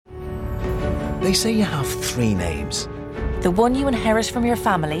They say you have 3 names. The one you inherit from your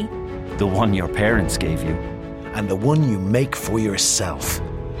family. The one your parents gave you. And the one you make for yourself.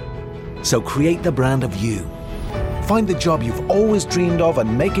 So create the brand of you. Find the job you've always dreamed of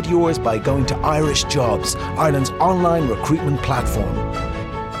and make it yours by going to Irish Jobs, Ireland's online recruitment platform.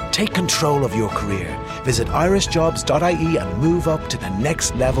 Take control of your career. Visit irishjobs.ie and move up to the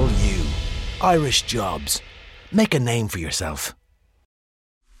next level you. Irish Jobs. Make a name for yourself.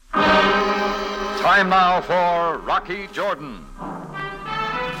 Time now for Rocky Jordan.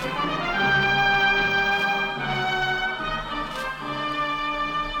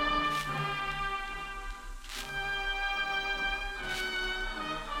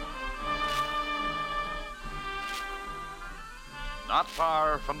 Not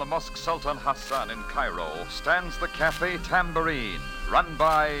far from the Mosque Sultan Hassan in Cairo stands the Cafe Tambourine, run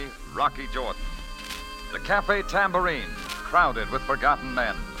by Rocky Jordan. The Cafe Tambourine, crowded with forgotten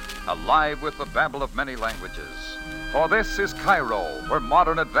men, alive with the babble of many languages. For this is Cairo, where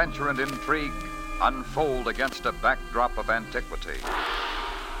modern adventure and intrigue unfold against a backdrop of antiquity.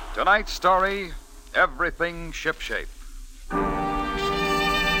 Tonight's story, Everything Shipshape.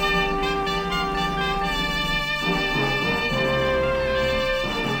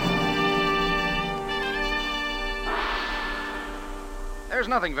 There's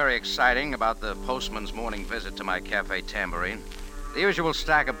nothing very exciting about the postman's morning visit to my Cafe Tambourine. The usual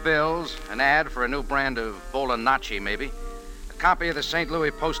stack of bills, an ad for a new brand of Bolognaci, maybe, a copy of the St.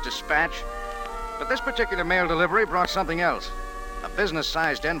 Louis Post-Dispatch. But this particular mail delivery brought something else, a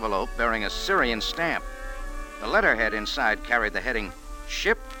business-sized envelope bearing a Syrian stamp. The letterhead inside carried the heading,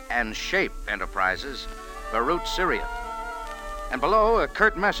 Ship and Shape Enterprises, Beirut, Syria. And below, a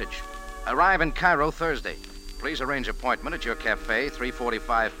curt message, arrive in Cairo Thursday. Please arrange appointment at your cafe,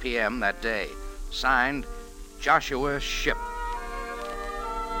 3:45 p.m. that day. Signed, Joshua Ship.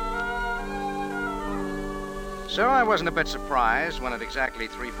 So I wasn't a bit surprised when at exactly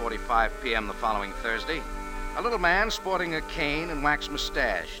 3:45 p.m. the following Thursday, a little man sporting a cane and waxed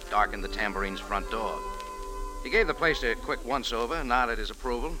mustache darkened the Tambourine's front door. He gave the place a quick once-over, nodded his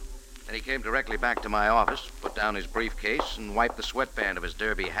approval, then he came directly back to my office, put down his briefcase, and wiped the sweatband of his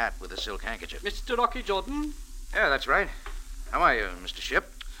derby hat with a silk handkerchief. Mr. Rocky Jordan? Yeah, that's right. How are you, Mr. Ship?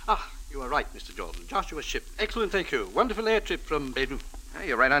 Ah, you are right, Mr. Jordan. Joshua Ship. Excellent, thank you. Wonderful air trip from Beirut. Hey,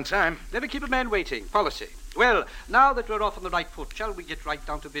 you're right on time. Never keep a man waiting. Policy. Well, now that we're off on the right foot, shall we get right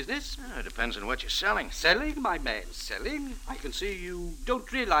down to business? It depends on what you're selling. Selling, my man, selling. I can see you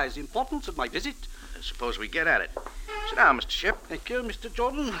don't realize the importance of my visit. Suppose we get at it. Sit down, Mr. Ship. Thank you, Mr.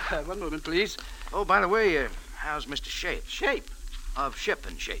 Jordan. One moment, please. Oh, by the way, how's Mr. Shape? Shape? Of Ship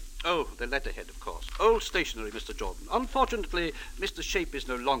and Shape. Oh, the letterhead, of course. Old stationery, Mr. Jordan. Unfortunately, Mr. Shape is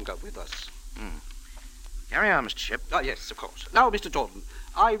no longer with us. Carry on, Mr. Ship. Ah, yes, of course. Now, Mr. Jordan,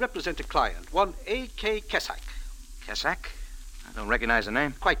 I represent a client, one A.K. Kesak. Kesak? I don't recognize the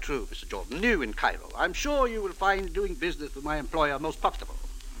name. Quite true, Mr. Jordan. New in Cairo. I'm sure you will find doing business with my employer most profitable.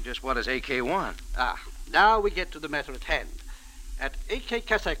 Just what does A.K. want? Ah, now we get to the matter at hand. At A.K.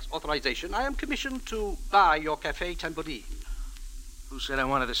 Kesak's authorization, I am commissioned to buy your Cafe Tambourine. Who said I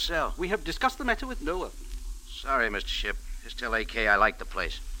wanted to sell? We have discussed the matter with no one. Sorry, Mr. Ship. Just tell A.K. I like the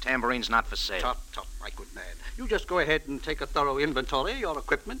place. Tambourine's not for sale. Tut, my good man. You just go ahead and take a thorough inventory, your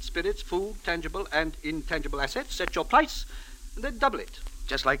equipment, spirits, food, tangible and intangible assets, set your price, and then double it.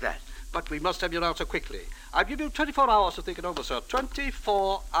 Just like that? But we must have your answer quickly. I'll give you 24 hours to think it over, sir.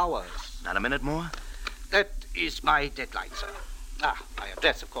 24 hours. Not a minute more? That is my deadline, sir. Ah, my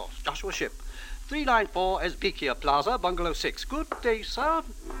address, of course. Joshua Ship. 394 Esbekia Plaza, Bungalow 6. Good day, sir.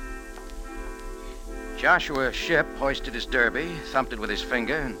 Joshua Ship hoisted his derby, thumped it with his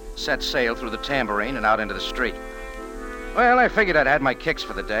finger, and set sail through the Tambourine and out into the street. Well, I figured I'd had my kicks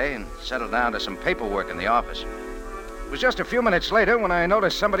for the day and settled down to some paperwork in the office. It was just a few minutes later when I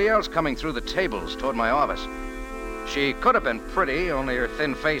noticed somebody else coming through the tables toward my office. She could have been pretty, only her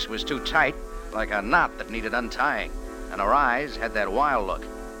thin face was too tight, like a knot that needed untying, and her eyes had that wild look.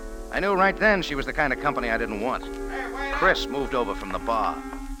 I knew right then she was the kind of company I didn't want. Hey, wait up. Chris moved over from the bar.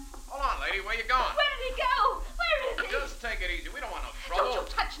 Hold on, lady. Where you going? Where did he go? Where is he? Just take it easy. We don't want no trouble. Don't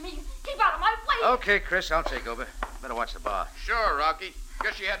you touch me. Keep out of my way. Okay, Chris, I'll take over. Better watch the bar. Sure, Rocky.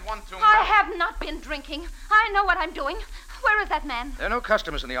 Guess you had one too many. I have not been drinking. I know what I'm doing. Where is that man? There are no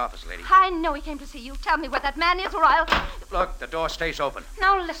customers in the office, lady. I know he came to see you. Tell me where that man is or I'll... Look, the door stays open.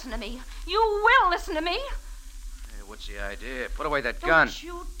 Now listen to me. You will listen to me. Hey, what's the idea? Put away that gun. Don't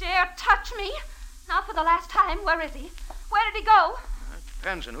you dare touch me. Now for the last time, where is he? Where did he go? It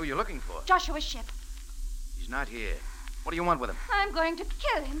depends on who you're looking for. Joshua Ship. He's not here. What do you want with him? I'm going to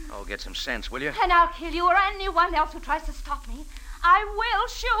kill him. Oh, get some sense, will you? And I'll kill you or anyone else who tries to stop me. I will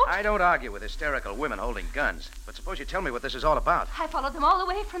shoot. I don't argue with hysterical women holding guns, but suppose you tell me what this is all about. I followed them all the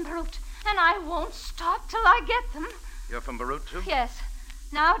way from Beirut, and I won't stop till I get them. You're from Beirut, too? Yes.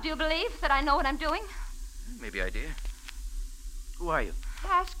 Now, do you believe that I know what I'm doing? Maybe I do. Who are you?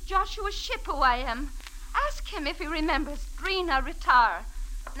 Ask Joshua Ship who I am. Ask him if he remembers Drina Ritar.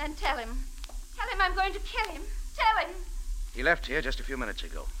 And then tell him. Tell him I'm going to kill him. Tell him. He left here just a few minutes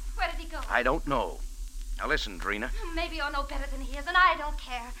ago. Where did he go? I don't know. Now listen, Drina. Maybe you're no better than he is, and I don't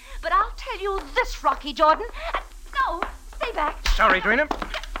care. But I'll tell you this, Rocky Jordan. No, stay back. Sorry, Drina.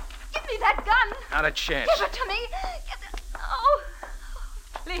 Give me that gun. Not a chance. Give it to me. Oh,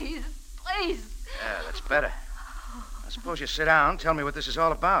 please, please. Yeah, that's better. I suppose you sit down and tell me what this is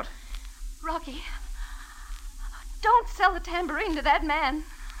all about. Rocky, don't sell the tambourine to that man.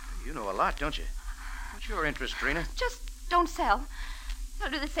 You know a lot, don't you? What's your interest, Drina? Just don't sell. They'll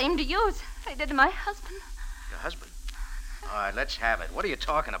do the same to you as they did to my husband. Your husband? All right, let's have it. What are you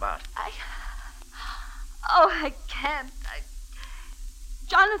talking about? I can't.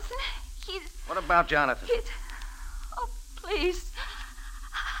 Jonathan, he's... What about Jonathan? Oh, please.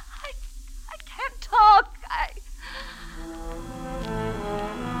 I can't talk.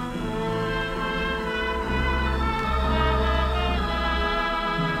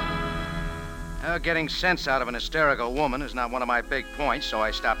 Getting sense out of an hysterical woman is not one of my big points, so I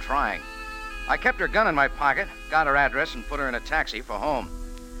stopped trying. I kept her gun in my pocket, got her address, and put her in a taxi for home.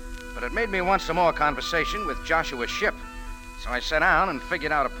 But it made me want some more conversation with Joshua Ship, so I sat down and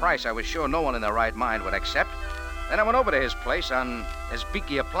figured out a price I was sure no one in their right mind would accept. Then I went over to his place on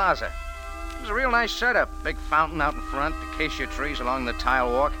Esbikia Plaza. It was a real nice setup. Big fountain out in front, acacia trees along the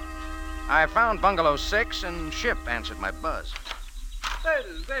tile walk. I found Bungalow 6, and Ship answered my buzz. Well,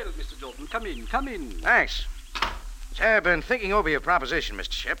 Mr. Jordan, come in. Thanks. I've been thinking over your proposition,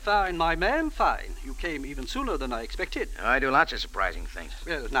 Mr. Ship. Fine, my man, fine. You came even sooner than I expected. I do lots of surprising things.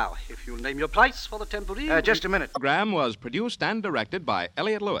 Well, now, if you'll name your price for the tambourine... Just a minute. The program was produced and directed by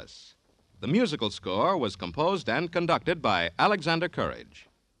Elliot Lewis. The musical score was composed and conducted by Alexander Courage.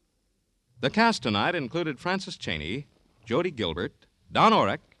 The cast tonight included Francis Cheney, Jody Gilbert, Don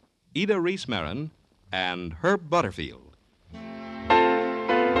Orrick, Ida Reese-Marin, and Herb Butterfield.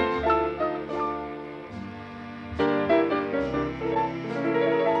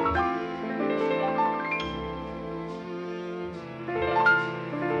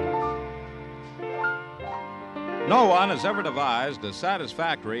 No one has ever devised a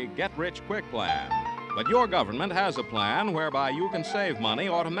satisfactory get-rich-quick plan. But your government has a plan whereby you can save money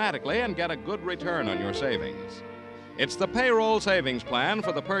automatically and get a good return on your savings. It's the payroll savings plan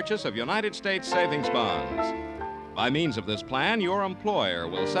for the purchase of United States savings bonds. By means of this plan, your employer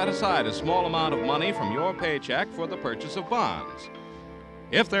will set aside a small amount of money from your paycheck for the purchase of bonds.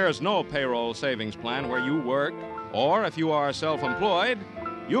 If there is no payroll savings plan where you work, or if you are self-employed,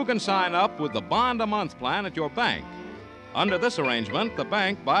 you can sign up with the bond-a-month plan at your bank. Under this arrangement, the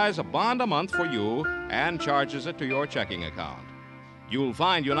bank buys a bond a month for you and charges it to your checking account. You'll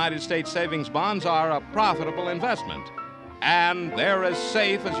find United States savings bonds are a profitable investment, and they're as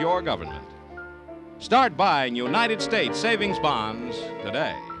safe as your government. Start buying United States savings bonds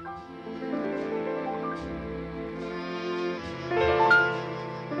today.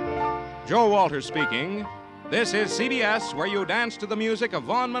 Joe Walters speaking. This is CBS, where you dance to the music of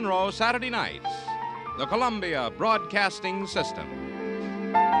Vaughn Monroe Saturday nights. The Columbia Broadcasting System.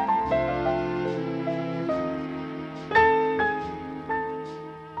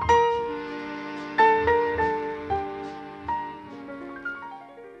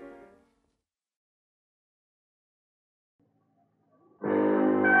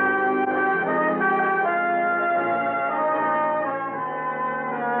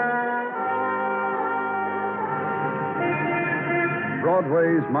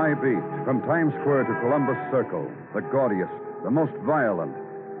 Broadway's My Beat, from Times Square to Columbus Circle, the gaudiest, the most violent,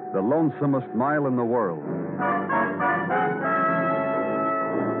 the lonesomest mile in the world.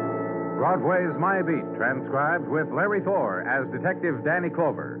 Broadway's My Beat, transcribed with Larry Thor as Detective Danny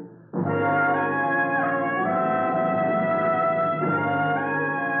Clover.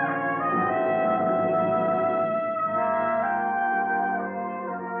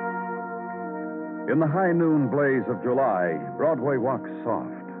 In the high noon blaze of July, Broadway walks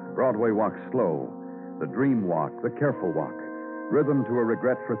soft, Broadway walks slow, the dream walk, the careful walk, rhythm to a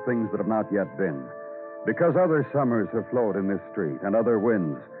regret for things that have not yet been. Because other summers have flowed in this street, and other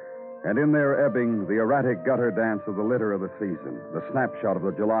winds, and in their ebbing, the erratic gutter dance of the litter of the season, the snapshot of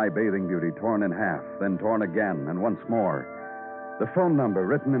the July bathing beauty torn in half, then torn again, and once more. The phone number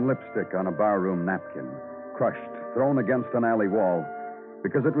written in lipstick on a barroom napkin, crushed, thrown against an alley wall,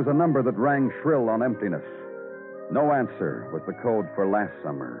 because it was a number that rang shrill on emptiness. No answer was the code for last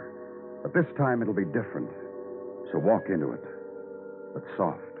summer. But this time it'll be different. So walk into it, but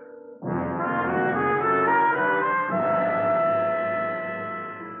soft.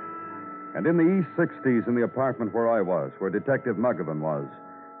 And in the East 60s, in the apartment where I was, where Detective Muggavan was,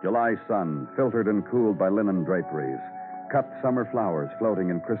 July sun, filtered and cooled by linen draperies, cut summer flowers floating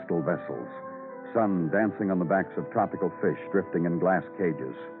in crystal vessels, sun dancing on the backs of tropical fish drifting in glass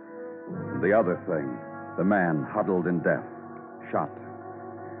cages. And the other thing, the man huddled in death, shot,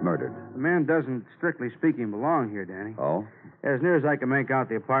 murdered. The man doesn't, strictly speaking, belong here, Danny. Oh? As near as I can make out,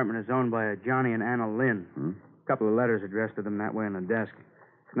 the apartment is owned by a Johnny and Anna Lynn. A couple of letters addressed to them that way on the desk.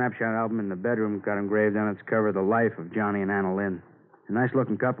 Snapshot album in the bedroom got engraved on its cover The Life of Johnny and Anna Lynn. A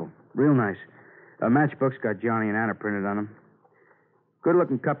nice-looking couple. Real nice. Matchbook's got Johnny and Anna printed on them.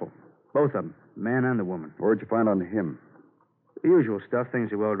 Good-looking couple. Both of them. The man and the woman. Where'd you find on him? The usual stuff,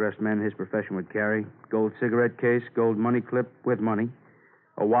 things a well-dressed man in his profession would carry. Gold cigarette case, gold money clip with money.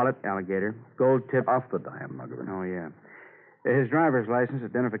 A wallet, alligator. Gold tip. Off the dime, Muggavan. Oh, yeah. His driver's license,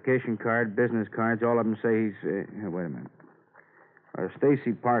 identification card, business cards, all of them say he's... wait a minute.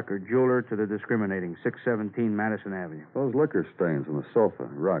 Stacy Parker, jeweler to the discriminating, 617 Madison Avenue. Those liquor stains on the sofa,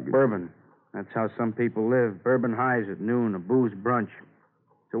 rug. Bourbon. That's how some people live. Bourbon highs at noon, a booze brunch.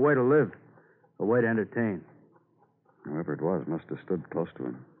 It's a way to live, a way to entertain. Whoever it was must have stood close to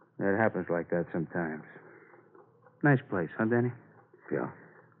him. It happens like that sometimes. Nice place, huh, Danny? Yeah.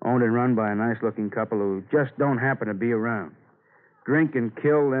 Owned and run by a nice-looking couple who just don't happen to be around. Drink and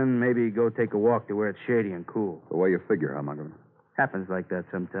kill, then maybe go take a walk to where it's shady and cool. The way you figure, huh, Muggavan? Happens like that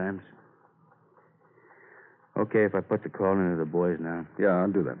sometimes. Okay, if I put the call into the boys now. Yeah,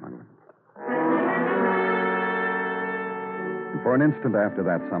 I'll do that, Muggavan. And for an instant after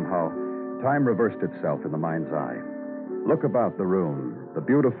that, somehow, time reversed itself in the mind's eye. Look about the room, the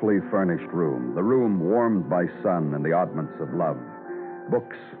beautifully furnished room, the room warmed by sun and the oddments of love.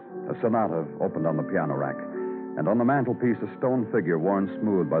 Books, a sonata opened on the piano rack, and on the mantelpiece a stone figure worn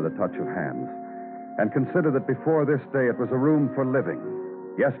smooth by the touch of hands. And consider that before this day it was a room for living.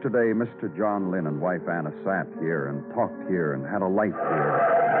 Yesterday, Mr. John Lynn and wife Anna sat here and talked here and had a life here.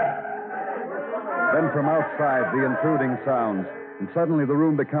 Then from outside, the intruding sounds, and suddenly the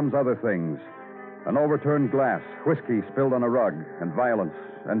room becomes other things. An overturned glass, whiskey spilled on a rug, and violence,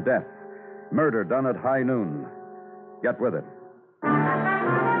 and death. Murder done at high noon. Get with it.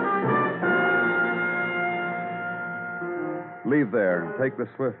 Leave there. Take the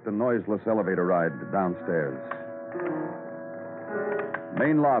swift and noiseless elevator ride downstairs.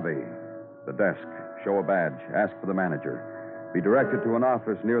 Main lobby. The desk. Show a badge. Ask for the manager. Be directed to an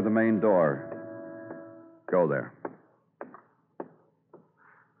office near the main door. Go there.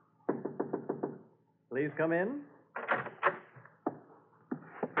 Please come in.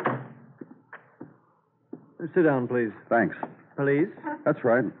 Sit down, please. Thanks. Police? That's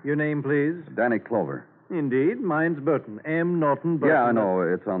right. Your name, please? Danny Clover. Indeed. Mine's Burton. M. Norton Burton. Yeah, I know.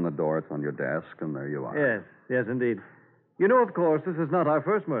 It's on the door. It's on your desk, and there you are. Yes, indeed. You know, of course, this is not our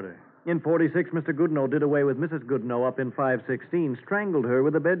first murder. In 46, Mr. Goodnow did away with Mrs. Goodnow up in 516, strangled her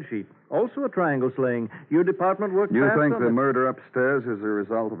with a bedsheet. Also a triangle slaying. Your department worked You fast think on the it. murder upstairs is a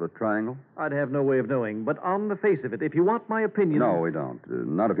result of a triangle? I'd have no way of knowing, but on the face of it, if you want my opinion... No, we don't.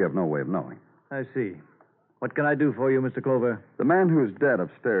 Not if you have no way of knowing. I see. What can I do for you, Mr. Clover? The man who's dead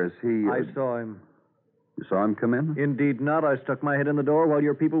upstairs, he... I saw him. You saw him come in? Indeed not. I stuck my head in the door while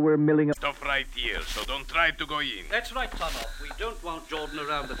your people were milling up. Stop right here, so don't try to go in. That's right, Tonto. We don't want Jordan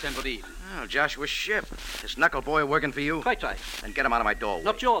around the tambourine. Oh, Joshua Ship. This knuckle boy working for you? Quite right. Then get him out of my doorway.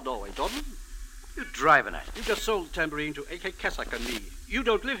 Not your doorway, Jordan. You driving at? You just sold the tambourine to A.K. Kessack and me. You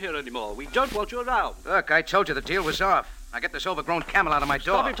don't live here anymore. We don't want you around. Look, I told you the deal was off. Now get this overgrown camel out of my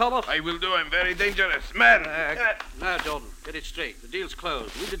door. Stop it, Thomas. I will do. I'm very dangerous. Man! Now, Jordan, get it straight. The deal's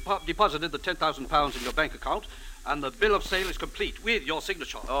closed. We deposited the £10,000 in your bank account, and the bill of sale is complete with your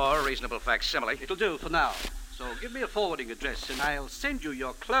signature. Oh, a reasonable facsimile. It'll do for now. So give me a forwarding address, and I'll send you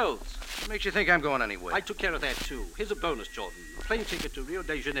your clothes. What makes you think I'm going anywhere? I took care of that, too. Here's a bonus, Jordan. A plane ticket to Rio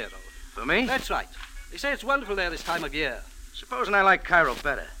de Janeiro. For me? That's right. They say it's wonderful there this time of year. Supposing I like Cairo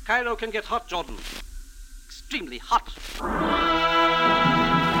better. Cairo can get hot, Jordan. Extremely hot.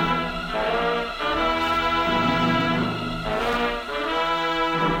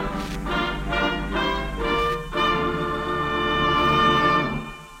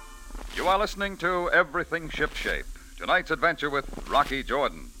 You are listening to Everything Shipshape. Tonight's adventure with Rocky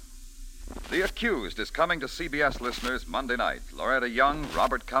Jordan. The Accused is coming to CBS listeners Monday night. Loretta Young,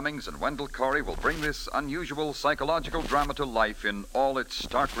 Robert Cummings, and Wendell Corey will bring this unusual psychological drama to life in all its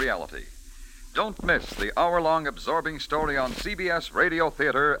stark reality. Don't miss the hour-long absorbing story on CBS Radio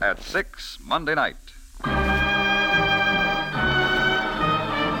Theater at 6 Monday night.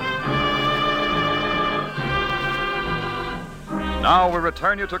 Now we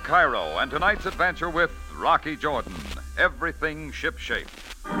return you to Cairo and tonight's adventure with Rocky Jordan, Everything Shipshape.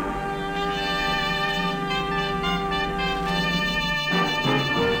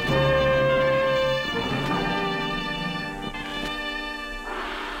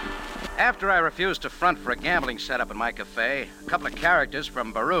 After I refused to front for a gambling setup in my cafe, a couple of characters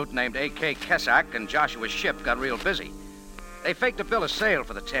from Beirut named A.K. Kesak and Joshua Ship got real busy. They faked a bill of sale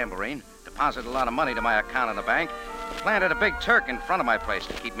for the tambourine, deposited a lot of money to my account in the bank, planted a big Turk in front of my place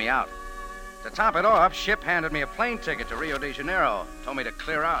to keep me out. To top it off, Ship handed me a plane ticket to Rio de Janeiro, told me to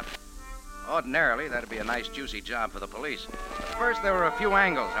clear out. Ordinarily, that'd be a nice, juicy job for the police. But first, there were a few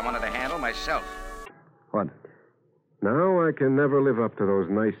angles I wanted to handle myself. What? Now I can never live up to those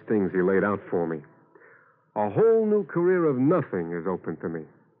nice things he laid out for me. A whole new career of nothing is open to me.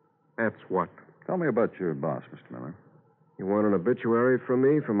 That's what. Tell me about your boss, Mr. Miller. You want an obituary from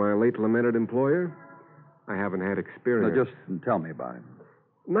me for my late lamented employer? I haven't had experience. Now, just tell me about him.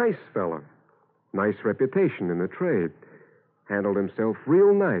 Nice fella. Nice reputation in the trade. Handled himself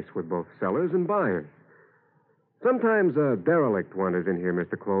real nice with both sellers and buyers. Sometimes a derelict wanders in here,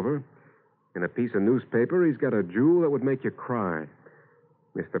 Mr. Clover. In a piece of newspaper, he's got a jewel that would make you cry.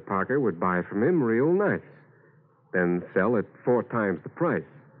 Mr. Parker would buy from him real nice, then sell at 4 times the price.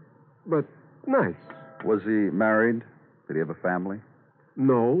 But nice. Was he married? Did he have a family?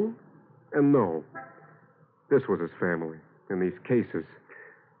 No, and no. This was his family, in these cases.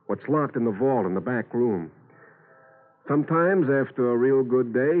 What's locked in the vault in the back room. Sometimes, after a real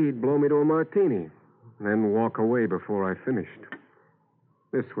good day, he'd blow me to a martini, then walk away before I finished.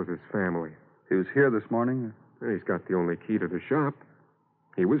 This was his family. He was here this morning? He's got the only key to the shop.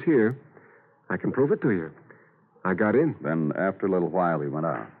 He was here. I can prove it to you. I got in. Then, after a little while, he went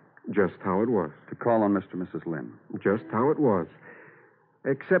out. Just how it was. To call on Mr. and Mrs. Lynn. Just how it was.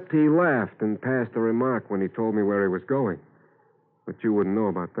 Except he laughed and passed a remark when he told me where he was going. But you wouldn't know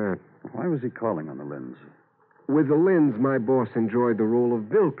about that. Why was he calling on the Lynns? With the Lynns, my boss enjoyed the role of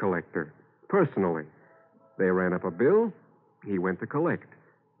bill collector, personally. They ran up a bill, he went to collect.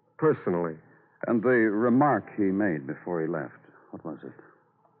 Personally. And the remark he made before he left, what was it?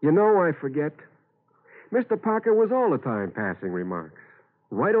 You know, I forget. Mr. Parker was all the time passing remarks,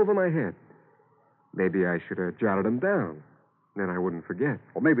 right over my head. Maybe I should have jotted them down. Then I wouldn't forget.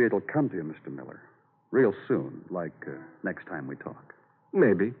 Well, maybe it'll come to you, Mr. Miller. Real soon, like next time we talk.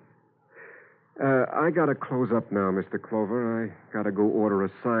 Maybe. I gotta close up now, Mr. Clover. I gotta go order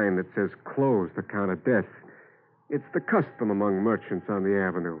a sign that says closed, account of death. It's the custom among merchants on the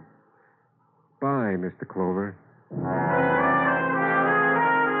avenue. Bye, Mr. Clover.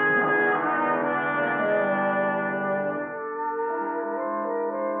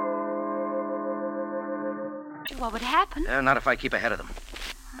 What would happen? Not if I keep ahead of them.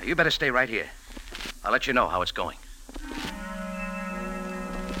 Now, you better stay right here. I'll let you know how it's going.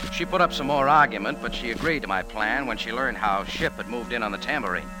 She put up some more argument, but she agreed to my plan when she learned how Ship had moved in on the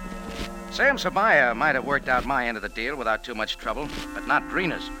tambourine. Sam Sabaya might have worked out my end of the deal without too much trouble, but not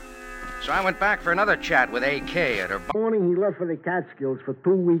Drina's. So I went back for another chat with A.K. at her morning he left for the Catskills for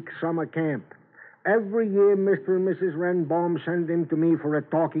 2-week summer camp. Every year, Mr. and Mrs. Renbaum send him to me for a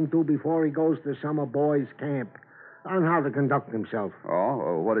talking to before he goes to summer boys' camp on how to conduct himself.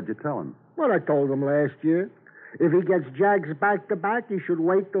 Oh, what did you tell him? Well, I told him last year. If he gets Jags back-to-back, he should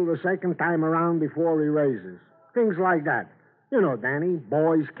wait till the second time around before he raises. Things like that. You know, Danny,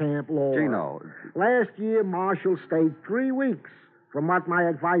 boys' camp law. Gino. Last year, Marshall stayed 3 weeks from what my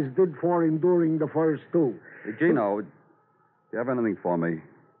advice did for him during the first 2. Hey, Gino, do you have anything for me?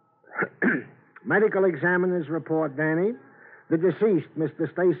 Medical examiner's report, Danny. The deceased, Mr.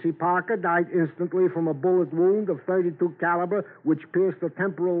 Stacy Parker, died instantly from a bullet wound of .32 caliber which pierced the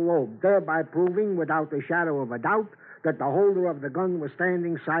temporal lobe, thereby proving, without a shadow of a doubt, that the holder of the gun was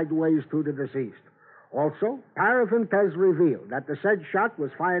standing sideways to the deceased. Also, paraffin tests revealed that the said shot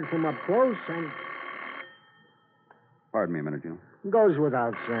was fired from up close and... Pardon me a minute, Gino. Goes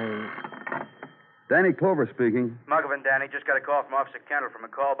without saying. Danny Clover speaking. Muggavan, Danny. Just got a call from Officer Kendall from a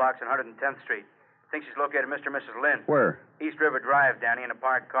call box on 110th Street. Thinks he's located Mr. and Mrs. Lynn. Where? East River Drive, Danny, in a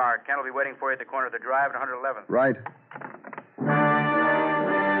parked car. Kendall will be waiting for you at the corner of the drive and 111th. Right.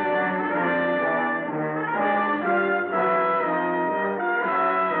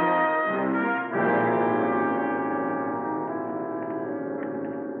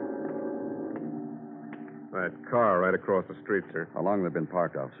 That car right across the street, sir. How long have they been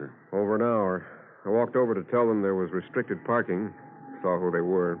parked, officer? Over an hour. I walked over to tell them there was restricted parking. Saw who they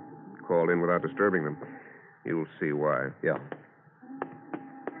were. Called in without disturbing them. You'll see why. Yeah.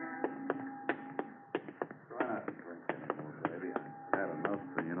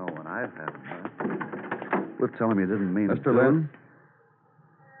 We'll tell him you didn't mean Mr. Lynn?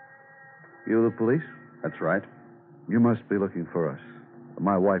 You the police? That's right. You must be looking for us.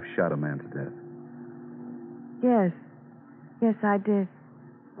 My wife shot a man to death. Yes. Yes, I did.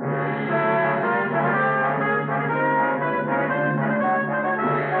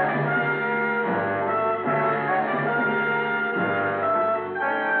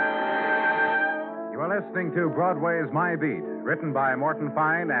 Listening to Broadway's My Beat, written by Morton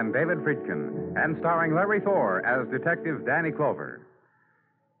Fine and David Friedkin, and starring Larry Thor as Detective Danny Clover.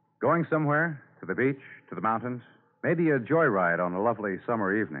 Going somewhere? To the beach? To the mountains? Maybe a joyride on a lovely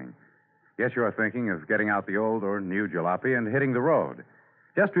summer evening. Yes, you're thinking of getting out the old or new jalopy and hitting the road.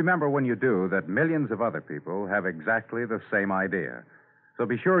 Just remember when you do that millions of other people have exactly the same idea. So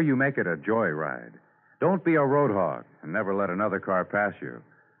be sure you make it a joyride. Don't be a road hog and never let another car pass you.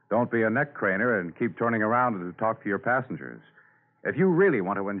 Don't be a neck craner and keep turning around to talk to your passengers. If you really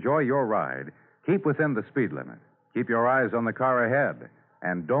want to enjoy your ride, keep within the speed limit. Keep your eyes on the car ahead.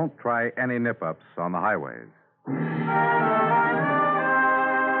 And don't try any nip-ups on the highways.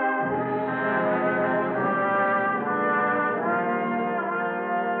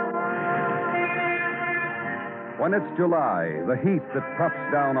 When it's July, the heat that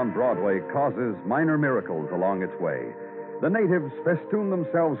puffs down on Broadway causes minor miracles along its way. The natives festoon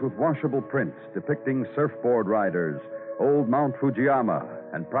themselves with washable prints depicting surfboard riders, old Mount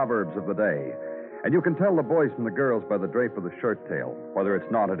Fujiyama, and proverbs of the day. And you can tell the boys from the girls by the drape of the shirt tail, whether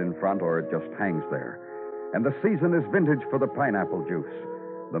it's knotted in front or it just hangs there. And the season is vintage for the pineapple juice.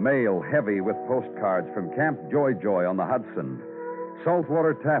 The mail heavy with postcards from Camp Joy Joy on the Hudson,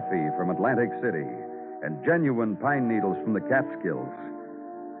 saltwater taffy from Atlantic City, and genuine pine needles from the Catskills.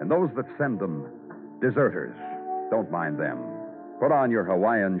 And those that send them, deserters. Don't mind them. Put on your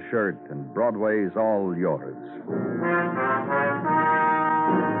Hawaiian shirt, and Broadway's all yours.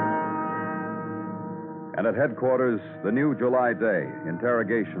 And at headquarters, the new July day,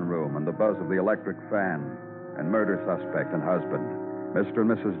 interrogation room, and the buzz of the electric fan, and murder suspect and husband, Mr. and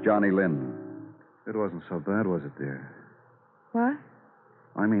Mrs. Johnny Lynn. It wasn't so bad, was it, dear? What?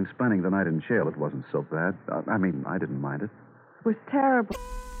 I mean, spending the night in jail, it wasn't so bad. I didn't mind it. It was terrible.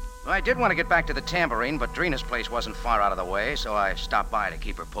 Well, I did want to get back to the Tambourine, but Drina's place wasn't far out of the way, so I stopped by to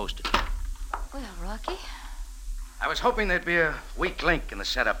keep her posted. Well, Rocky. I was hoping there'd be a weak link in the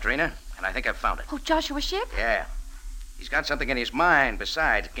setup, Drina, and I think I've found it. Oh, Joshua Ship? Yeah. He's got something in his mind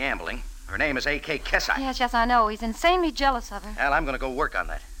besides gambling. Her name is A.K. Kessock. Yes, I know. He's insanely jealous of her. Well, I'm going to go work on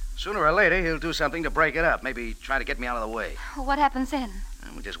that. Sooner or later, he'll do something to break it up. Maybe try to get me out of the way. Well, what happens then?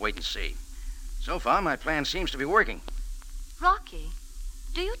 And we'll just wait and see. So far, my plan seems to be working. Rocky,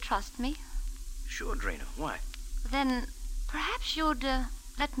 do you trust me? Sure, Drina. Why? Then perhaps you'd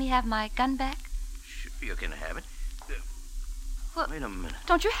let me have my gun back? Sure, you can have it. Well, wait a minute.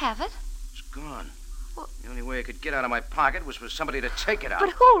 Don't you have it? It's gone. Well, the only way it could get out of my pocket was for somebody to take it out.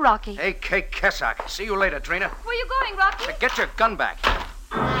 But who, Rocky? A.K. Kessock. See you later, Drina. Where are you going, Rocky? Now get your gun back.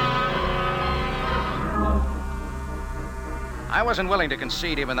 I wasn't willing to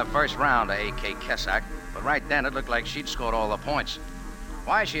concede even the first round to A.K. Kessock, but right then it looked like she'd scored all the points.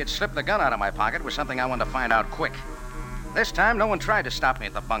 Why she had slipped the gun out of my pocket was something I wanted to find out quick. This time, no one tried to stop me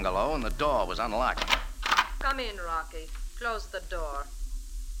at the bungalow, and the door was unlocked. Come in, Rocky. Close the door.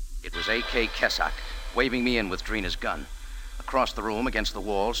 It was A.K. Kessock, waving me in with Drina's gun. Across the room, against the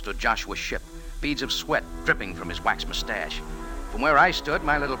wall, stood Joshua Ship, beads of sweat dripping from his wax mustache. From where I stood,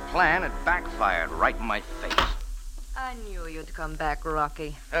 my little plan had backfired right in my face. I knew you'd come back,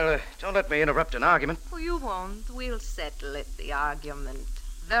 Rocky. Well, don't let me interrupt an argument. Oh, you won't. We'll settle it, the argument,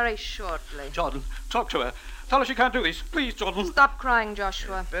 very shortly. Jordan, talk to her. Tell her she can't do this. Please, Jordan. Stop crying,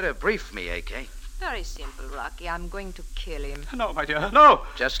 Joshua. Better brief me, A.K. Very simple, Rocky. I'm going to kill him. No, my dear, no!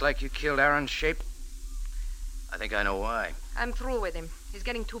 Just like you killed Aaron Shape? I think I know why. I'm through with him. He's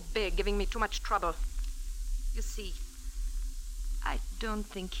getting too big, giving me too much trouble. You see, I don't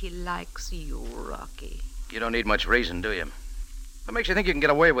think he likes you, Rocky. You don't need much reason, do you? What makes you think you can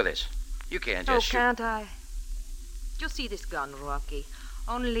get away with this? You can't just shoot. Can't I? You see this gun, Rocky?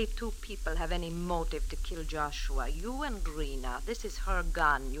 Only two people have any motive to kill Joshua. You and Drina. This is her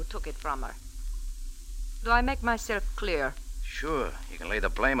gun. You took it from her. Do I make myself clear? Sure. You can lay the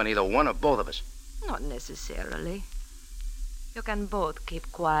blame on either one or both of us. Not necessarily. You can both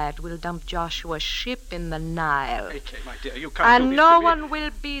keep quiet. We'll dump Joshua's ship in the Nile. A.K., my dear, you can't do And this no to me. one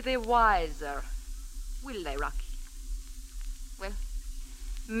will be the wiser. Will they, Rocky? Well,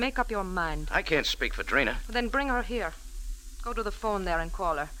 make up your mind. I can't speak for Drina. Then bring her here. Go to the phone there and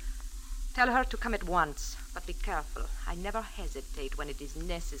call her. Tell her to come at once, but be careful. I never hesitate when it is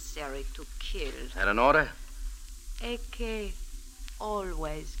necessary to kill. That an order? A.K.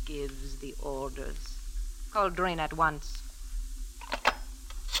 always gives the orders. Call Drina at once.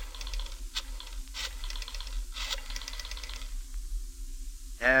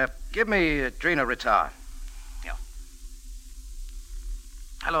 Give me Drina Ritar. Yeah.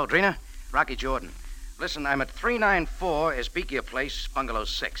 Hello, Drina. Rocky Jordan. Listen, I'm at 394 Esbekia Place, Bungalow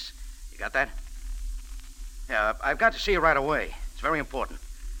 6. You got that? Yeah, I've got to see you right away. It's very important.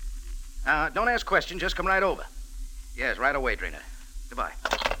 Don't ask questions, just come right over. Yes, right away, Drina. Goodbye.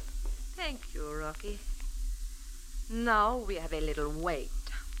 Thank you, Rocky. Now we have a little wait.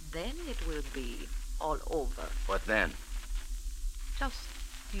 Then it will be all over. What then? Just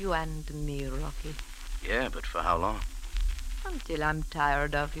you and me, Rocky. Yeah, but for how long? Until I'm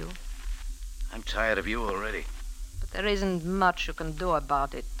tired of you. I'm tired of you already. But there isn't much you can do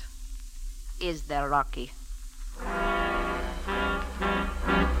about it. Is there, Rocky?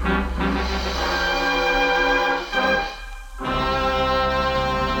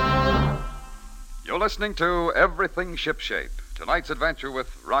 You're listening to Everything Shipshape, tonight's adventure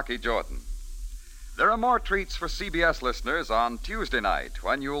with Rocky Jordan. There are more treats for CBS listeners on Tuesday night,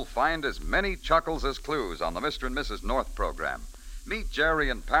 when you'll find as many chuckles as clues on the Mr. and Mrs. North program. Meet Jerry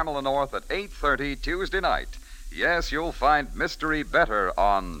and Pamela North at 8:30 Tuesday night. Yes, you'll find mystery better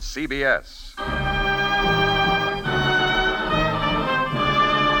on CBS.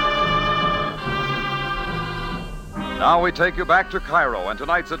 Now we take you back to Cairo and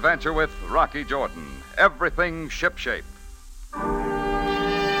tonight's adventure with Rocky Jordan. Everything Shipshape.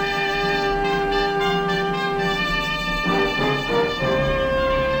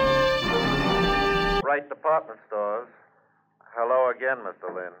 Right department stores. Hello again,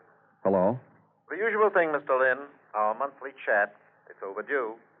 Mr. Lynn. Hello? The usual thing, Mr. Lynn. Our monthly chat. It's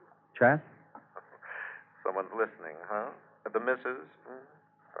overdue. Chat? Someone's listening, huh? The missus?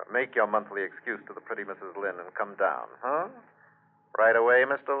 Make your monthly excuse to the pretty Mrs. Lynn and come down, huh? Right away,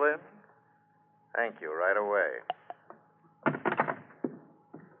 Mr. Lynn? Thank you, right away.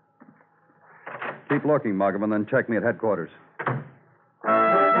 Keep looking, Muggavan, then check me at headquarters.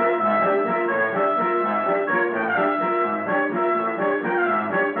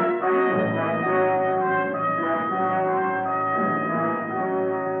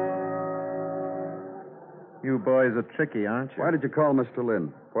 You boys are tricky, aren't you? Why did you call Mr.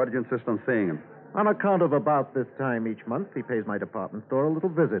 Lynn? Why did you insist on seeing him? On account of about this time each month, he pays my department store a little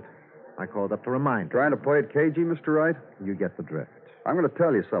visit. I called up to remind him. Trying to play it cagey, Mr. Wright? You get the drift. I'm going to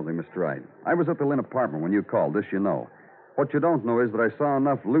tell you something, Mr. Wright. I was at the Lynn apartment when you called. This you know. What you don't know is that I saw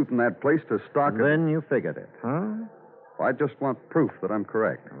enough loot in that place to stock it. Then you figured it, huh? I just want proof that I'm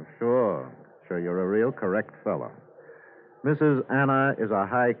correct. Oh, sure. Sure, you're a real correct fellow. Mrs. Anna is a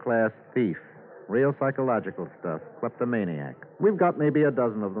high-class thief. Real psychological stuff. Kleptomaniac. We've got maybe a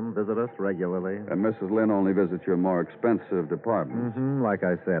dozen of them visit us regularly. And Mrs. Lynn only visits your more expensive departments. Mm-hmm. Like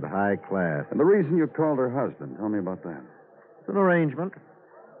I said, high class. And the reason you called her husband, tell me about that. It's an arrangement.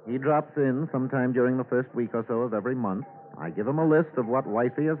 He drops in sometime during the first week or so of every month. I give him a list of what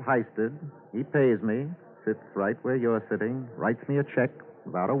wifey has heisted. He pays me, sits right where you're sitting, writes me a check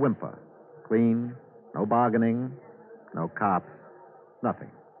without a whimper. Clean, no bargaining, no cops, nothing.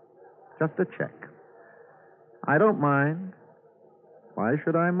 Just a check. I don't mind. Why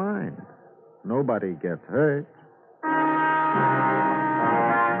should I mind? Nobody gets hurt.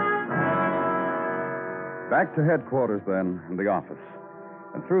 Back to headquarters, then, in the office.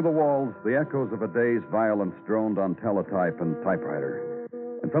 And through the walls, the echoes of a day's violence droned on teletype and typewriter.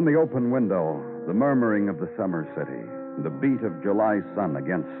 And from the open window, the murmuring of the summer city, and the beat of July sun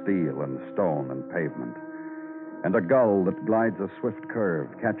against steel and stone and pavement. And a gull that glides a swift curve,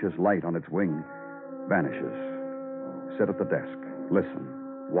 catches light on its wing, vanishes. Sit at the desk,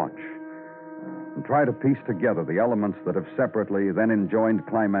 listen, watch, and try to piece together the elements that have separately, then in joined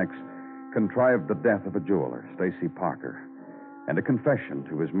climax, contrived the death of a jeweler, Stacy Parker, and a confession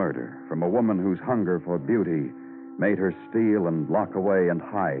to his murder from a woman whose hunger for beauty made her steal and lock away and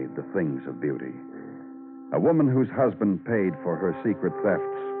hide the things of beauty. A woman whose husband paid for her secret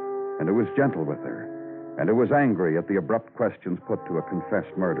thefts, and who was gentle with her, and who was angry at the abrupt questions put to a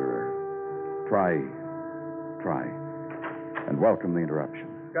confessed murderer. Try, and welcome the interruption.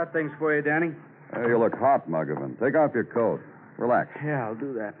 Got things for you, Danny? You look hot, Muggavan. Take off your coat. Relax. Yeah, I'll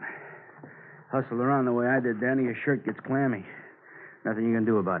do that. Hustle around the way I did, Danny, your shirt gets clammy. Nothing you can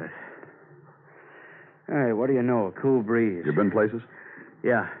do about it. Hey, what do you know? A cool breeze. You been places?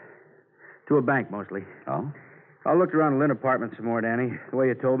 Yeah. To a bank, mostly. Oh? I looked around the Lynn apartment some more, Danny, the way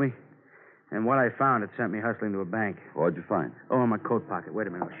you told me. And what I found, it sent me hustling to a bank. What'd you find? Oh, in my coat pocket. Wait a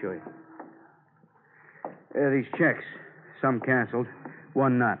minute, I'll show you. These checks. Some canceled,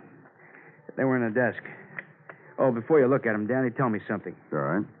 one not. They were in the desk. Oh, before you look at them, Danny, tell me something. All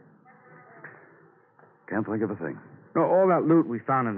right. Can't think of a thing. No, all that loot we found in